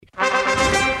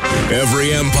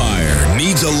Every empire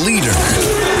needs a leader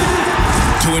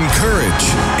to encourage,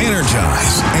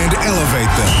 energize, and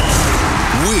elevate them.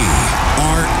 We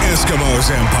are Eskimos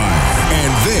Empire,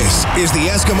 and this is the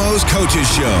Eskimos Coaches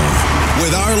Show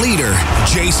with our leader,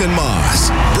 Jason Maas.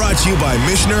 Brought to you by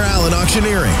Michener Allen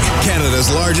Auctioneering,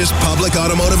 Canada's largest public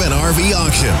automotive and RV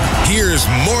auction. Here's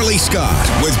Morley Scott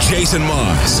with Jason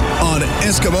Maas on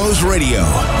Eskimos Radio,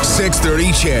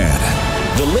 630 CHED.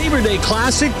 The Labor Day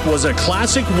Classic was a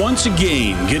classic once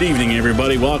again. Good evening,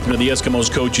 everybody. Welcome to the Eskimos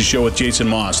Coaches Show with Jason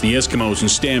Maas. The Eskimos and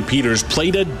Stampeders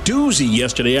played a doozy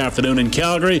yesterday afternoon in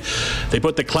Calgary. They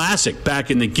put the Classic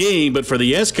back in the game, but for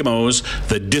the Eskimos,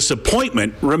 the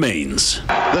disappointment remains.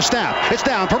 The snap, it's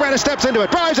down. Paredes steps into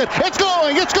it, drives it. It's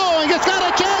going, it's got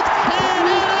a chance, and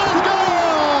it is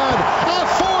good! A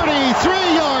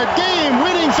 43-yard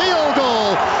game-winning field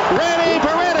goal. Rene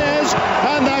Paredes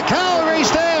and the Calgary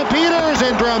Stampeders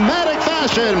in dramatic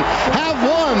fashion have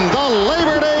won the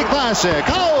Labor Day Classic.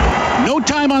 Oh. No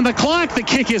time on the clock. The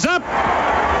kick is up.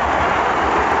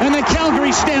 And the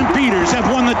Calgary Stampeders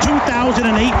have won the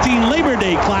 2018 Labor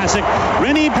Day Classic.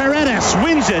 Rene Paredes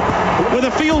wins it with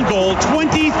a field goal,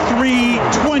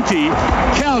 23-20,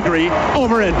 Calgary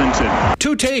over Edmonton.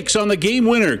 Two takes on the game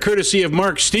winner, courtesy of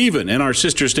Mark Stephen and our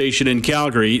sister station in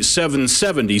Calgary,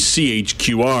 770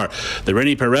 CHQR. The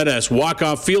Rene Paredes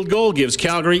walk-off field goal gives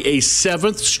Calgary a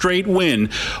 7th straight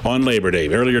win on Labor Day.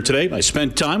 Earlier today, I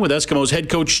spent time with Eskimos head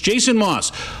coach Jason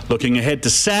Maas, looking ahead to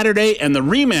Saturday and the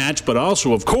rematch, but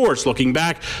also, of course, looking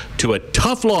back to a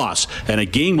tough loss and a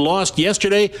game lost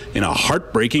yesterday in a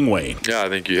heartbreaking way. Yeah, I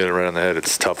think you hit it right on the head.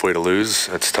 It's a tough way to lose.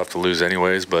 It's tough to lose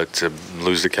anyways, but to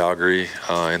lose to Calgary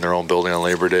in their own building on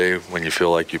Labor Day when you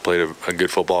feel like you played a good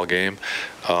football game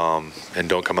and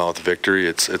don't come out with a victory,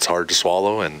 it's hard to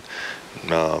swallow.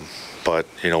 But,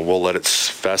 we'll let it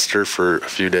fester for a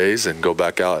few days and go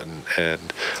back out and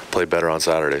play better on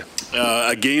Saturday.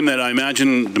 A game that I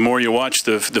imagine the more you watch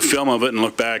the film of it and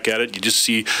look back at it, you just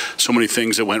see so many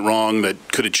things that went wrong that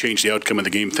could have changed the outcome of the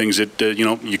game, things that,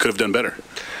 you could have done better.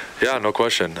 Yeah, no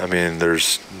question. I mean,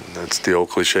 that's the old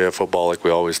cliche of football like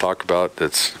we always talk about.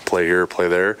 It's play here, play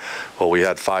there. Well, we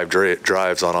had 5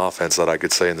 drives on offense that I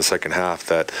could say in the second half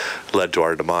that led to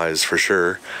our demise for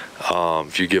sure.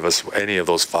 If you give us any of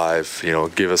those 5,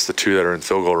 give us the 2 that are in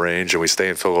field goal range and we stay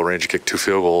in field goal range and kick 2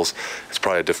 field goals, it's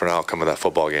probably a different outcome of that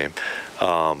football game.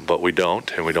 But we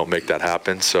don't, and we don't make that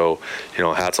happen. So,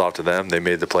 hats off to them. They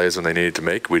made the plays when they needed to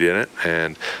make. We didn't.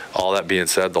 And all that being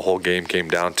said, the whole game came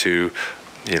down to,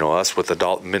 us with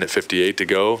a minute 58 to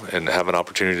go and have an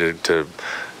opportunity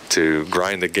to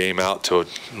grind the game out to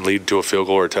lead to a field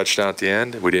goal or a touchdown at the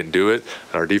end. We didn't do it.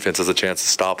 And our defense has a chance to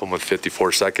stop them with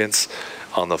 54 seconds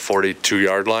on the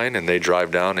 42-yard line, and they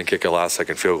drive down and kick a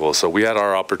last-second field goal. So we had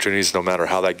our opportunities no matter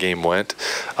how that game went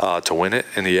to win it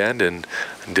in the end and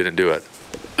didn't do it.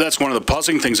 That's one of the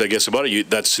puzzling things, I guess, about it.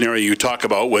 That scenario you talk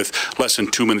about with less than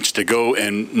 2 minutes to go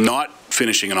and not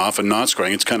finishing it off and not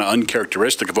scoring, it's kind of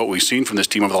uncharacteristic of what we've seen from this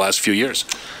team over the last few years.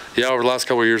 Yeah, over the last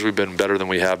couple of years, we've been better than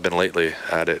we have been lately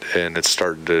at it, and it's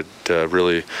starting to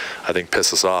really, I think,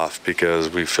 piss us off because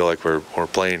we feel like we're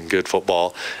playing good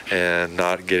football and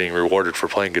not getting rewarded for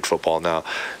playing good football. Now,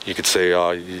 you could say,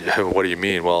 what do you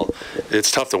mean? Well,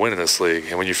 it's tough to win in this league,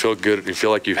 and when you feel good, you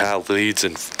feel like you've had leads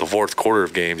in the fourth quarter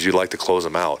of games, you like to close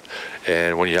them out.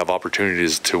 And when you have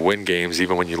opportunities to win games,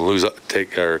 even when you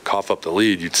take or cough up the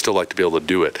lead, you'd still like to be able to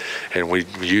do it. And we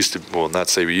used to, well, not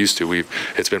say we used to,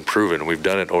 it's been proven. We've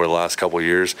done it over the last couple of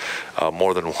years,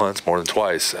 more than once, more than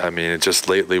twice. I mean, it just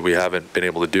lately we haven't been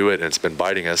able to do it, and it's been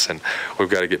biting us. And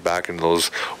we've got to get back into those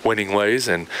winning ways.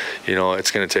 And it's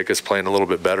going to take us playing a little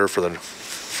bit better for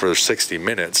 60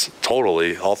 minutes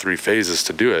totally, all 3 phases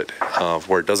to do it,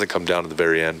 where it doesn't come down to the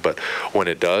very end. But when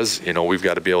it does, we've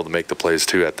got to be able to make the plays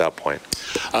too at that point.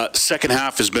 Second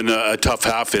half has been a tough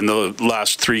half in the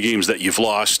last 3 games that you've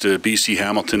lost, BC,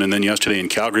 Hamilton, and then yesterday in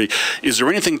Calgary. Is there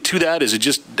anything to that? Is it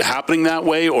just happening that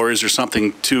way, or is there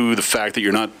something to the fact that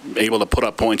you're not able to put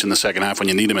up points in the second half when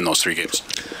you need them in those 3 games?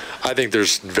 I think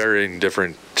there's varying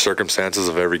different circumstances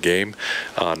of every game.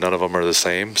 None of them are the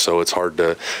same, so it's hard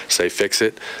to say fix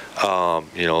it.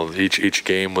 Each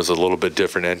game was a little bit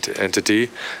different entity.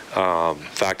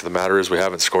 Fact of the matter is we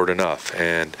haven't scored enough,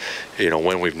 and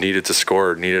when we've needed to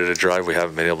score or needed a drive, we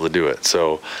haven't been able to do it.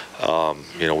 So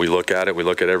we look at it, we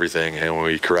look at everything, and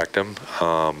we correct them.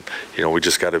 We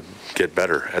just got to get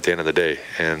better at the end of the day.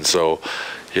 And so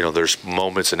there's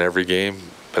moments in every game,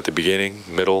 at the beginning,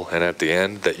 middle, and at the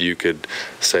end, that you could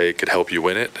say could help you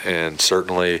win it, and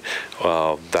certainly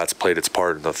that's played its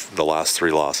part in the last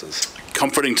 3 losses.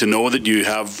 Comforting to know that you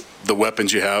have the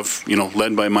weapons you have,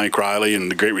 led by Mike Riley and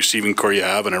the great receiving core you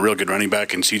have and a real good running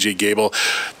back in C.J. Gable,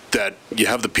 that you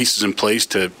have the pieces in place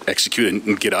to execute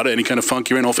and get out of any kind of funk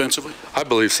you're in offensively? I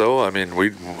believe so.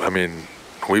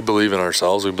 We believe in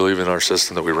ourselves. We believe in our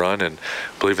system that we run and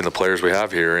believe in the players we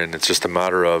have here. And it's just a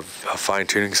matter of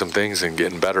fine-tuning some things and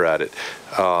getting better at it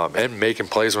and making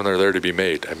plays when they're there to be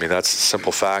made. That's a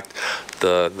simple fact.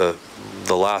 The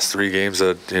last 3 games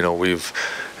that,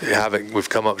 we've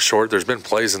come up short. There's been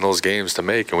plays in those games to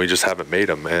make, and we just haven't made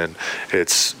them. And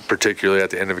it's particularly at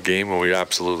the end of a game when we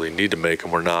absolutely need to make them.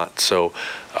 We're not. So,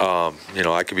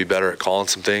 I could be better at calling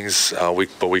some things,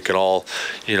 but we can all,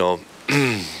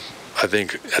 I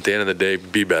think at the end of the day,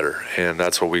 be better, and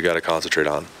that's what we got to concentrate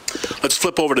on. Let's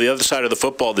flip over to the other side of the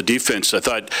football, the defense. I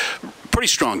thought pretty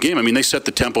strong game. They set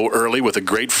the tempo early with a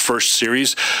great first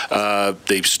series.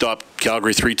 They stopped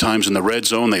Calgary 3 times in the red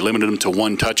zone. They limited them to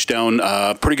 1 touchdown.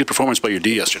 Pretty good performance by your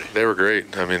D yesterday. They were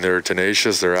great. They were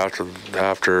tenacious. They're after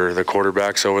the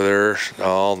quarterbacks over there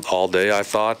all day, I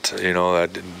thought.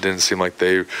 That didn't seem like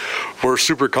they were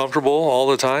super comfortable all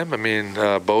the time.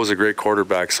 Bo's a great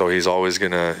quarterback, so he's always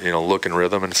going to, look in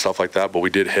rhythm and stuff like that. But we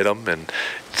did hit him and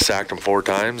sacked him 4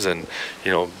 times and,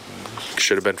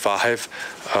 should have been 5.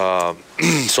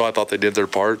 So I thought they did their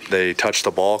part. They touched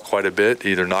the ball quite a bit,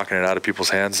 either knocking it out of people's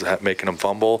hands, making them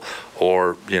fumble,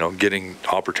 or, getting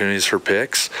opportunities for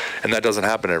picks. And that doesn't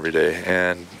happen every day.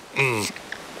 And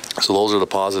so those are the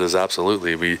positives,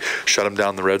 absolutely. We shut them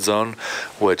down the red zone,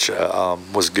 which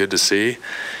was good to see.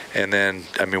 And then,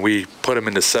 we put them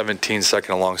into 17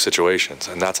 second-and-long situations,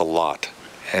 and that's a lot.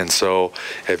 And so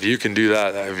if you can do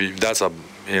that, that's a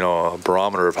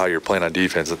barometer of how you're playing on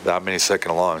defense, that many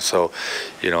second and long. So,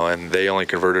 and they only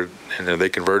converted, and they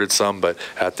converted some, but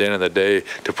at the end of the day,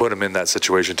 to put them in that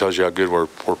situation tells you how good we're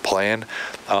playing.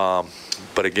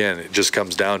 But again, it just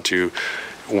comes down to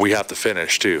we have to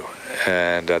finish too.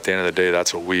 And at the end of the day,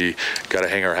 that's what we got to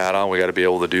hang our hat on. We got to be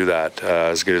able to do that.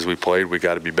 As good as we played, we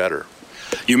got to be better.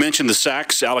 You mentioned the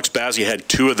sacks. Alex Bazzie had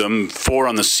 2 of them, 4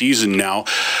 on the season now.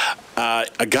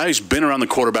 A guy who's been around the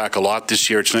quarterback a lot this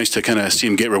year. It's nice to kind of see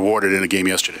him get rewarded in a game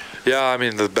yesterday. Yeah,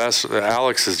 the best.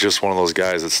 Alex is just one of those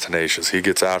guys that's tenacious. He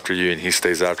gets after you, and he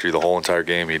stays after you the whole entire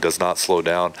game. He does not slow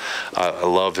down. I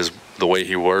love the way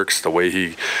he works, the way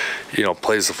he,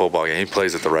 plays the football game. He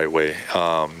plays it the right way,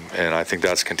 and I think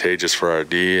that's contagious for our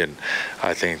D. And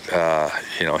I think,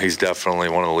 he's definitely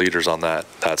one of the leaders on that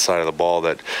side of the ball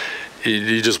that.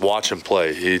 You just watch him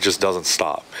play. He just doesn't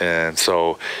stop. And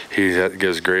so he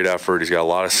gives great effort. He's got a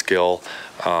lot of skill.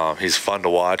 He's fun to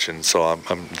watch. And so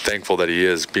I'm thankful that he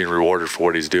is being rewarded for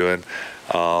what he's doing,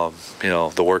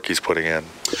 the work he's putting in.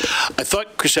 I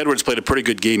thought Chris Edwards played a pretty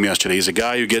good game yesterday. He's a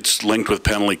guy who gets linked with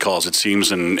penalty calls, it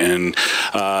seems, and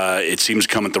it seems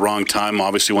to come at the wrong time.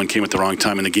 Obviously, one came at the wrong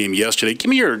time in the game yesterday. Give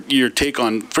me your take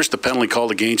on, first, the penalty call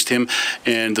against him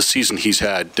and the season he's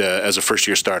had as a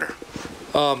first-year starter.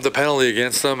 The penalty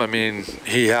against them,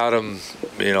 he had him,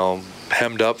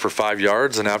 hemmed up for 5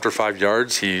 yards, and after 5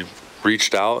 yards, he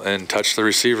reached out and touched the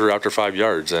receiver after 5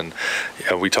 yards. And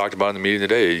we talked about in the meeting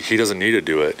today, he doesn't need to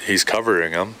do it. He's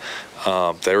covering him.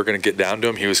 They were going to get down to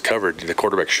him. He was covered. The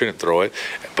quarterback shouldn't throw it,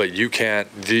 but you can't.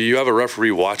 You have a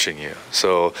referee watching you,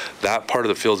 so that part of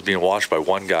the field is being watched by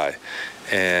one guy.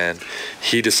 And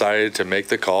he decided to make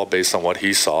the call based on what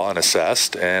he saw and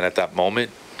assessed. And at that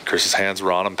moment, Chris's hands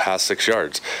were on him past 6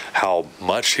 yards. How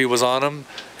much he was on him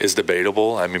is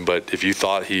debatable. But if you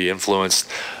thought he influenced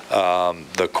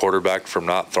the quarterback from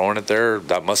not throwing it there,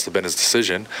 that must have been his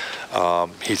decision.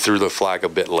 He threw the flag a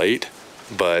bit late,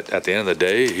 but at the end of the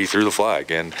day, he threw the flag.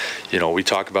 And, we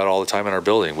talk about it all the time in our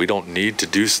building. We don't need to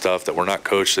do stuff that we're not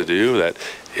coached to do that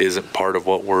isn't part of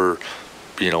what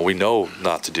we know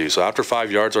not to do. So after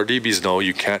 5 yards, our DBs know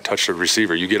you can't touch the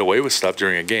receiver. You get away with stuff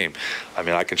during a game.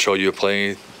 I can show you a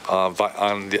play on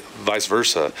vice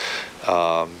versa.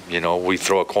 We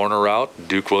throw a corner route.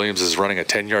 Duke Williams is running a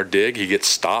 10-yard dig. He gets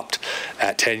stopped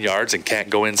at 10 yards and can't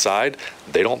go inside.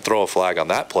 They don't throw a flag on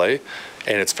that play,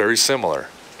 and it's very similar.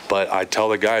 But I tell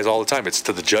the guys all the time, it's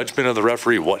to the judgment of the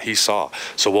referee what he saw.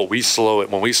 So when we slow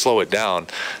it down,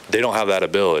 they don't have that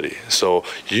ability. So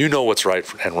you know what's right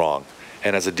and wrong.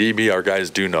 And as a DB, our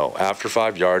guys do know. After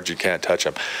 5 yards, you can't touch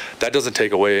him. That doesn't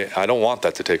take away, I don't want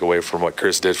that to take away from what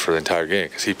Chris did for the entire game,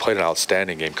 because he played an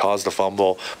outstanding game, caused a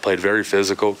fumble, played very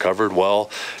physical, covered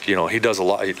well. He does a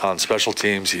lot on special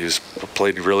teams. He's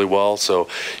played really well. So,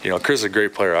 Chris is a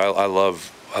great player. I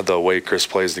love the way Chris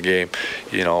plays the game.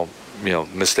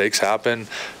 Mistakes happen,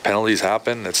 penalties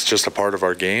happen. It's just a part of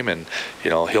our game, and,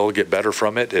 he'll get better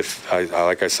from it.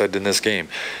 Like I said in this game,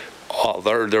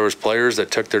 there was players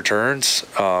that took their turns.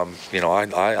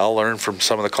 I'll learn from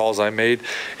some of the calls I made.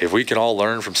 If we can all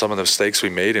learn from some of the mistakes we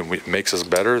made and it makes us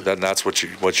better, then that's what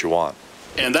you want.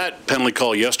 And that penalty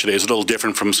call yesterday is a little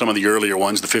different from some of the earlier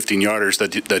ones, the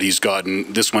 15-yarders that he's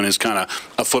gotten. This one is kind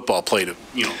of a football play to,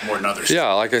 more than others.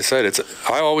 Yeah, like I said,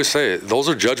 I always say those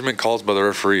are judgment calls by the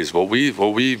referees. What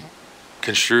we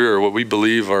construe or what we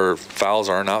believe are fouls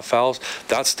are not fouls,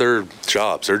 that's their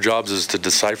jobs. Their jobs is to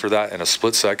decipher that in a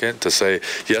split second to say,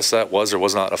 yes, that was or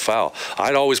was not a foul.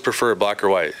 I'd always prefer black or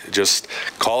white. Just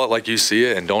call it like you see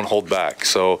it and don't hold back.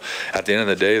 So at the end of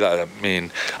the day,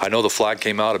 I know the flag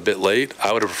came out a bit late.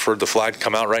 I would have preferred the flag to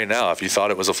come out right now. If you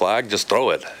thought it was a flag, just throw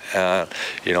it.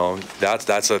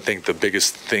 That's I think the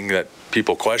biggest thing that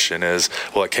people question is,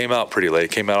 well, it came out pretty late.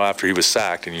 It came out after he was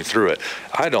sacked and you threw it.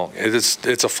 I don't.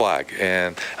 It's a flag.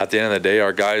 And at the end of the day,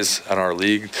 our guys in our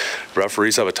league,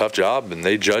 referees have a tough job and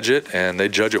they judge it and they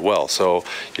judge it well. So,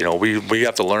 we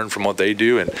have to learn from what they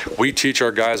do, and we teach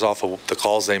our guys off of the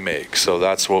calls they make. So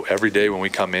that's what every day when we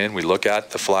come in, we look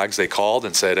at the flags they called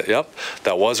and said, yep,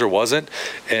 that was or wasn't.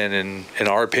 And in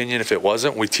our opinion, if it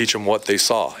wasn't, we teach them what they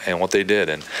saw and what they did.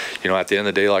 And, at the end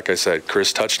of the day, like I said,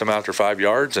 Chris touched him after 5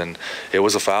 yards and it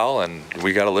was a foul, and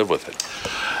we got to live with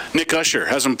it. Nick Usher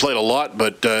hasn't played a lot,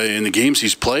 but in the games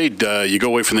he's played, you go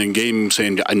away from the game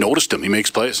saying, I noticed him. He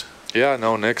makes plays. Yeah,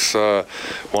 no, Nick's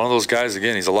one of those guys,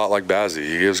 again, he's a lot like Bazzi.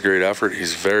 He gives great effort.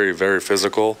 He's very, very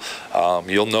physical.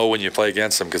 You'll know when you play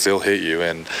against him because he'll hit you,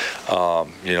 and,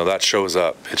 that shows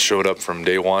up. It showed up from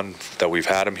day one that we've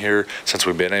had him here since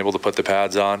we've been able to put the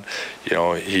pads on.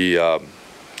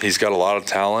 He's got a lot of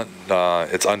talent.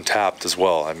 It's untapped as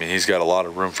well. He's got a lot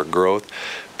of room for growth,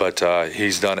 but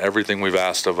he's done everything we've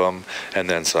asked of him and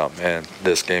then some. And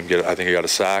this game, I think he got a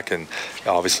sack and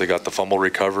obviously got the fumble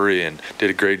recovery and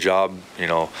did a great job.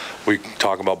 We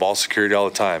talk about ball security all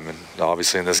the time, and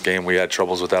obviously in this game we had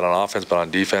troubles with that on offense, but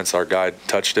on defense our guy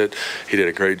touched it. He did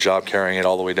a great job carrying it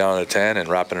all the way down to 10 and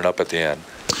wrapping it up at the end.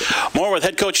 More with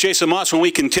head coach Jason Maas when we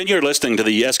continue. You're listening to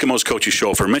the Eskimos Coaches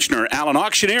Show for Michener Allen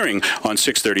Auctioneering on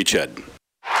 630 CHED.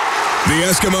 The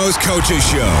Eskimos Coaches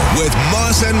Show with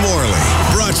Maas and Morley.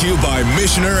 Brought to you by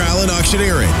Michener Allen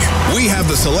Auctioneering. We have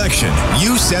the selection.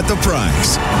 You set the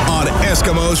price. On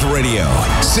Eskimos Radio,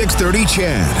 630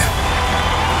 CHED.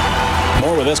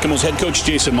 More with Eskimos head coach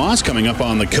Jason Maas coming up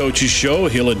on the Coaches Show.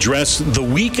 He'll address the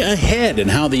week ahead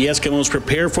and how the Eskimos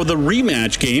prepare for the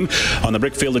rematch game on the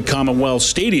brick-field at Commonwealth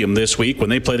Stadium this week when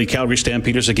they play the Calgary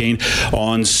Stampeders again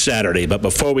on Saturday. But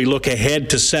before we look ahead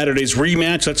to Saturday's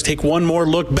rematch, let's take one more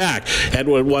look back at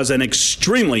what was an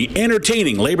extremely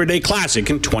entertaining Labor Day Classic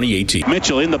in 2018.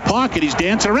 Mitchell in the pocket. He's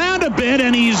dancing around a bit,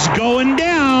 and he's going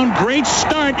down. Great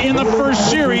start in the first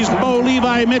series. Bo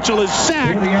Levi Mitchell is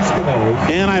sacked,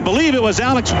 and I believe it was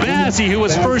Alex Bazzi who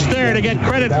was first there to get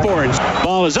credit for it.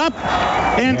 Ball is up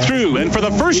and through, and for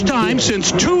the first time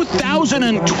since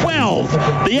 2012, the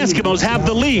Eskimos have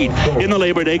the lead in the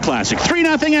Labor Day Classic.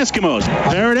 3-0 Eskimos.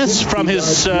 Paradis from the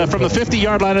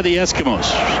 50-yard line of the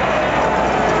Eskimos.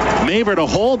 Maver to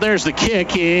hold. There's the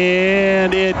kick,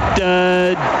 and it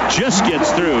just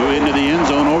gets through into the end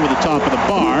zone over the top of the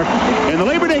bar. And the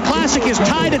Labor Day Classic is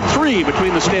tied at 3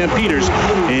 between the Stampeders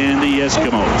and the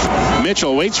Eskimos.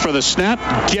 Mitchell waits for the snap,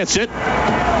 gets it,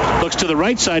 looks to the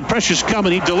right side, pressure's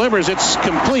coming, he delivers, it's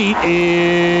complete,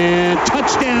 and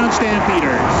touchdown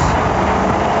Stampeders.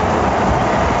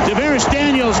 Tavares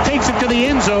Daniels takes it to the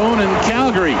end zone, and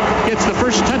Calgary gets the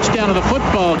first touchdown of the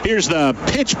football. Here's the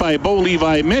pitch by Bo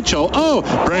Levi Mitchell. Oh,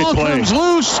 great ball play. Comes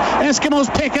loose.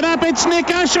 Eskimos pick it up. It's Nick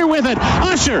Usher with it.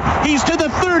 Usher, he's to the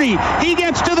 30. He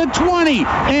gets to the 20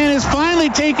 and is finally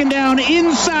taken down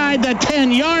inside the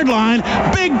 10-yard line.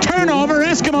 Big turnover.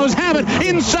 Eskimos have it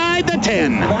inside the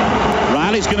 10.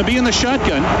 Riley's going to be in the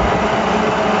shotgun.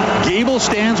 Gable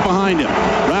stands behind him.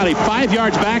 Riley 5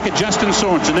 yards back at Justin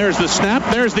Sorensen. There's the snap.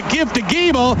 There's the give to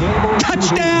Gable.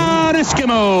 Touchdown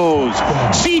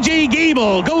Eskimos. C.J.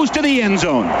 Gable goes to the end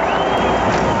zone.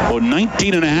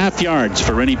 19.5 yards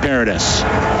for Rennie Paradis.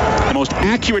 The most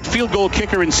accurate field goal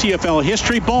kicker in CFL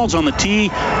history. Balls on the tee.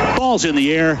 Balls in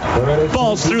the air.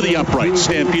 Balls through the uprights.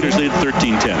 Stampeders lead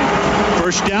 13-10.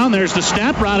 First down. There's the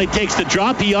snap. Riley takes the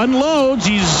drop. He unloads.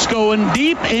 He's going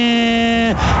deep,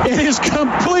 and it is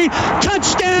complete.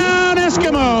 Touchdown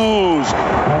Eskimos.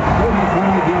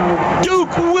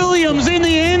 Duke Williams in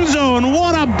the end zone.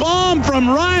 What a bomb from from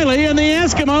Riley, and the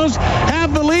Eskimos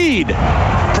have the lead.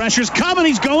 Pressure's coming.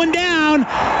 He's going down.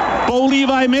 Bo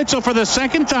Levi Mitchell for the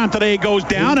second time today goes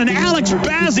down, and Alex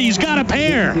Bazzi's got a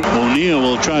pair. O'Neill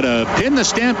will try to pin the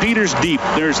Stampeders deep.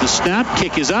 There's the snap.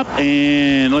 Kick is up,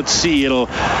 and let's see. It'll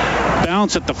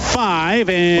bounce at the 5,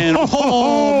 and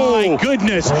oh my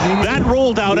goodness, that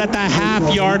rolled out at the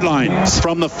half-yard line.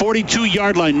 From the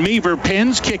 42-yard line, Maver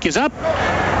pins. Kick is up.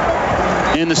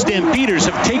 And the Stampeders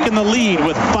have taken the lead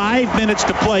with 5 minutes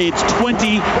to play. It's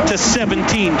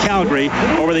 20-17 Calgary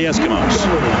over the Eskimos.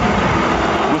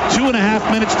 With 2.5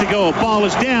 minutes to go, ball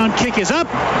is down, kick is up,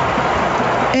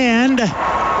 and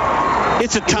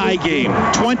it's a tie game,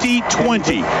 20-20.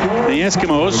 The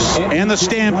Eskimos and the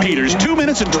Stampeders. 2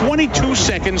 minutes and 22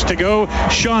 seconds to go.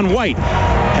 Sean White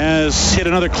has hit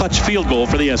another clutch field goal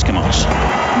for the Eskimos.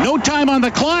 No time on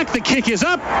the clock, the kick is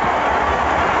up.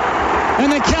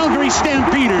 And the Calgary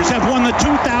Stampeders have won the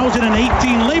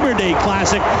 2018 Labor Day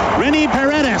Classic. Rene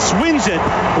Paredes wins it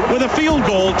with a field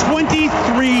goal,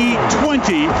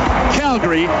 23-20,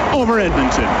 Calgary over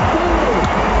Edmonton.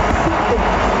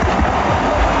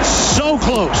 So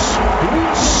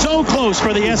close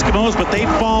for the Eskimos, but they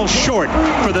fall short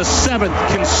for the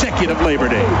 7th consecutive Labor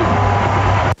Day.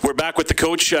 We're back with the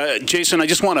coach. Jason, I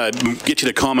just want to get you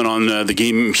to comment on the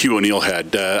game Hugh O'Neill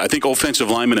had. I think offensive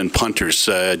linemen and punters,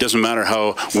 it doesn't matter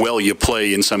how well you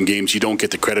play in some games, you don't get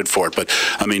the credit for it. But,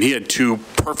 I mean, he had 2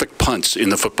 perfect punts in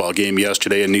the football game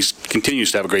yesterday, and he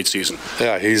continues to have a great season.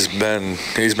 Yeah, he's been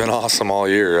awesome all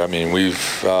year. I mean,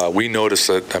 we noticed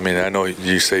it. I mean, I know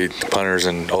you say punters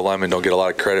and O-linemen don't get a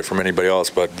lot of credit from anybody else,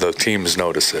 but the teams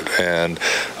notice it. And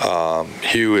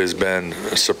Hugh has been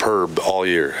superb all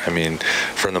year. I mean,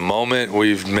 from the moment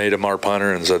we've made him our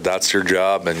punter and said that's your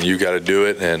job and you got to do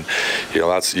it, and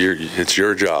it's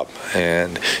your job,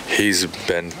 and he's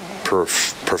been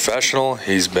professional.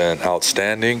 He's been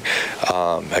outstanding.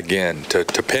 Again, to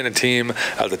pin a team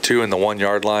at the 2 and the 1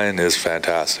 yard line is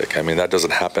fantastic. I mean, that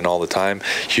doesn't happen all the time.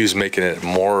 Hugh's making it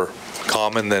more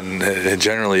common than it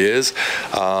generally is.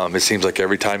 It seems like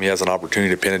every time he has an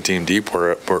opportunity to pin a team deep,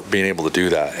 we're being able to do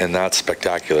that, and that's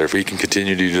spectacular. If we can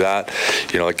continue to do that,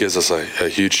 it gives us a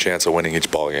huge chance of winning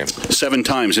each ball game. 7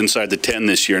 times inside the 10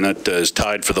 this year, and that is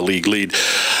tied for the league lead.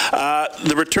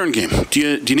 The return game, do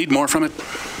you need more from it?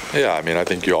 Yeah, I mean, I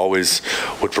think you always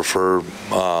would prefer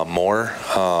more,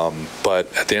 but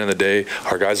at the end of the day,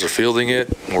 our guys are fielding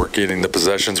it. We're getting the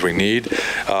possessions we need.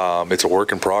 It's a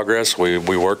work in progress. We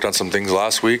worked on some things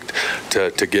last week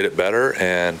to get it better,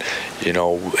 and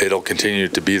it'll continue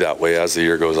to be that way as the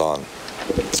year goes on.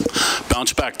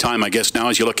 Bounce back time, I guess, now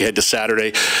as you look ahead to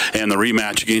Saturday and the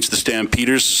rematch against the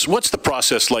Stampeders. What's the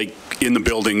process like in the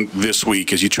building this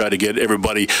week as you try to get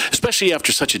everybody, especially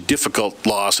after such a difficult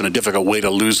loss and a difficult way to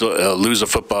lose a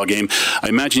football game? I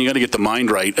imagine you got to get the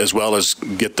mind right as well as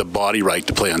get the body right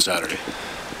to play on Saturday.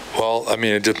 Well, I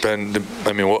mean, it depends.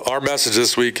 I mean, our message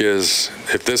this week is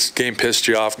if this game pissed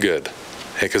you off, good.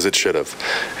 Because it should have.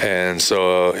 And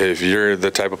so if you're the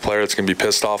type of player that's going to be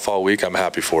pissed off all week, I'm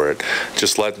happy for it.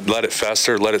 Just let it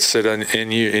fester, let it sit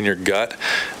in your gut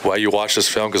while you watch this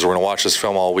film, because we're going to watch this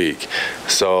film all week.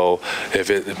 So if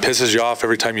it pisses you off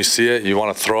every time you see it, you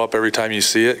want to throw up every time you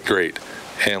see it, great.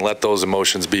 And let those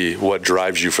emotions be what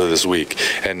drives you for this week,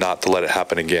 and not to let it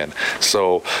happen again.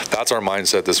 So that's our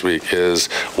mindset this week, is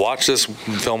watch this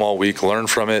film all week, learn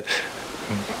from it,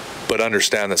 but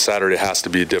understand that Saturday has to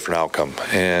be a different outcome,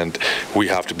 and we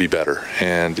have to be better.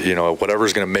 And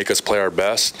whatever's going to make us play our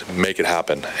best, make it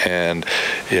happen. And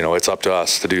it's up to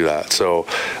us to do that. So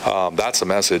that's the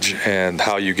message. And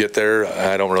how you get there,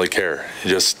 I don't really care.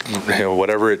 Just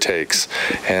whatever it takes.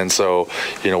 And so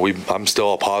I'm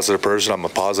still a positive person. I'm a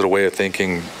positive way of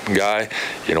thinking guy.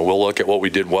 We'll look at what we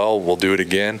did well. We'll do it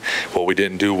again. What we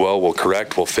didn't do well, we'll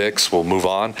correct. We'll fix. We'll move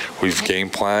on. We've game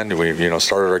planned. We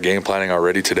started our game planning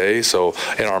already today. So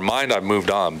in our mind, I've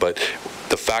moved on, but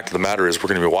the fact of the matter is we're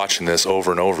going to be watching this over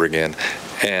and over again,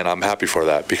 and I'm happy for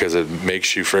that, because it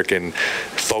makes you freaking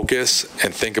focus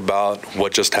and think about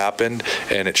what just happened,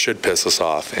 and it should piss us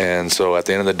off. And so at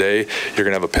the end of the day, you're going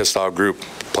to have a pissed off group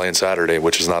playing Saturday,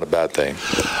 which is not a bad thing.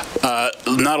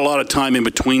 Not a lot of time in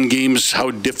between games.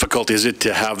 How difficult is it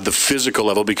to have the physical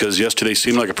level? Because yesterday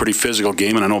seemed like a pretty physical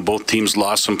game, and I know both teams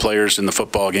lost some players in the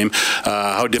football game.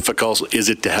 How difficult is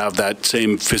it to have that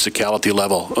same physicality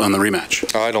level on the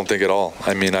rematch? I don't think at all.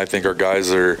 I mean, I think our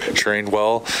guys are trained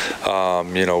well.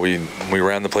 We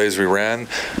ran the plays we ran,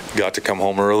 got to come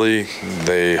home early.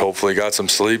 They hopefully got some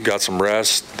sleep, got some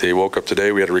rest. They woke up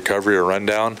today. We had a recovery, a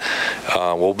rundown.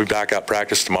 We'll be back at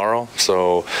practice tomorrow.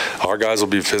 So our guys will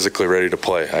be physically ready to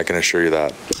play. I can assure you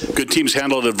that. Good teams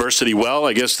handled adversity well.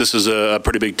 I guess this is a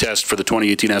pretty big test for the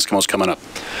 2018 Eskimos coming up.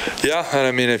 Yeah, and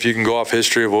I mean, if you can go off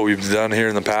history of what we've done here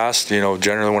in the past,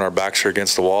 generally when our backs are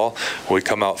against the wall, we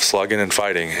come out slugging and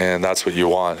fighting, and that's what you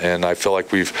want. And I feel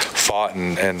like we've fought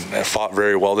and fought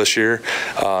very well this year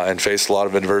and faced a lot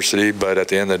of adversity, but at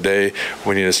the end of the day,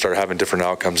 we need to start having different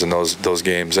outcomes in those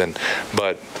games.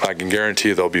 But I can guarantee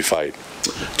you there'll be fight.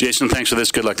 Jason, thanks for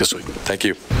this. Good luck this week. Thank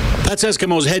you. That's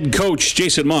Eskimos head coach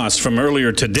Jason Maas from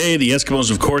earlier today. The Eskimos,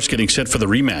 of course, getting set for the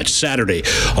rematch Saturday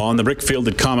on the brick field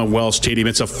at Commonwealth Stadium.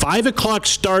 It's a 5 o'clock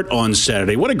start on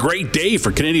Saturday. What a great day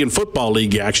for Canadian Football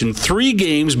League action. 3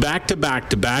 games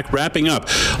back-to-back, wrapping up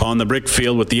on the brick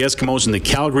field with the Eskimos and the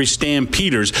Calgary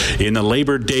Stampeders in the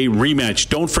Labor Day rematch.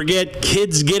 Don't forget,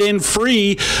 kids get in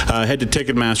free. Head to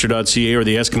Ticketmaster.ca or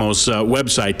the Eskimos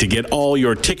website to get all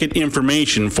your ticket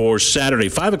information for Saturday.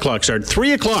 5 o'clock start,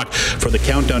 3 o'clock for the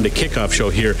countdown to kickoff show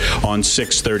here on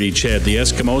 6:30 CHED. The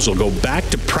Eskimos will go back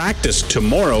to practice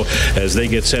tomorrow as they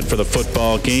get set for the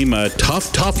football game. A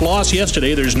tough loss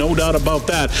yesterday. There's no doubt about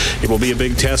that. It will be a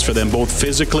big test for them both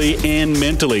physically and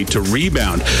mentally to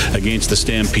rebound against the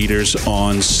Stampeders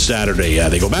on Saturday.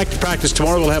 They go back to practice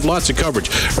tomorrow. We'll have lots of coverage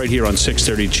right here on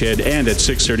 6:30 CHED and at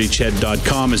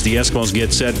 630ched.com as the Eskimos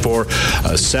get set for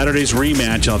Saturday's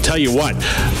rematch. And I'll tell you what,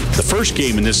 the first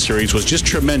game in this series was just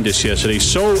tremendous yesterday.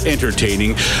 So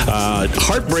entertaining.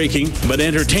 Heartbreaking, but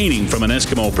entertaining from an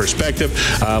Eskimo perspective.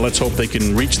 Let's hope they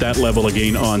can reach that level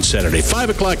again on Saturday.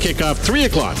 5 o'clock kickoff, 3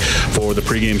 o'clock for the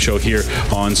pregame show here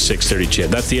on 6:30 CHED.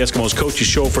 That's the Eskimos Coaches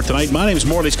Show for tonight. My name is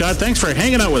Morley Scott. Thanks for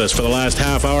hanging out with us for the last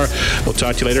half hour. We'll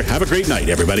talk to you later. Have a great night,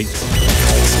 everybody.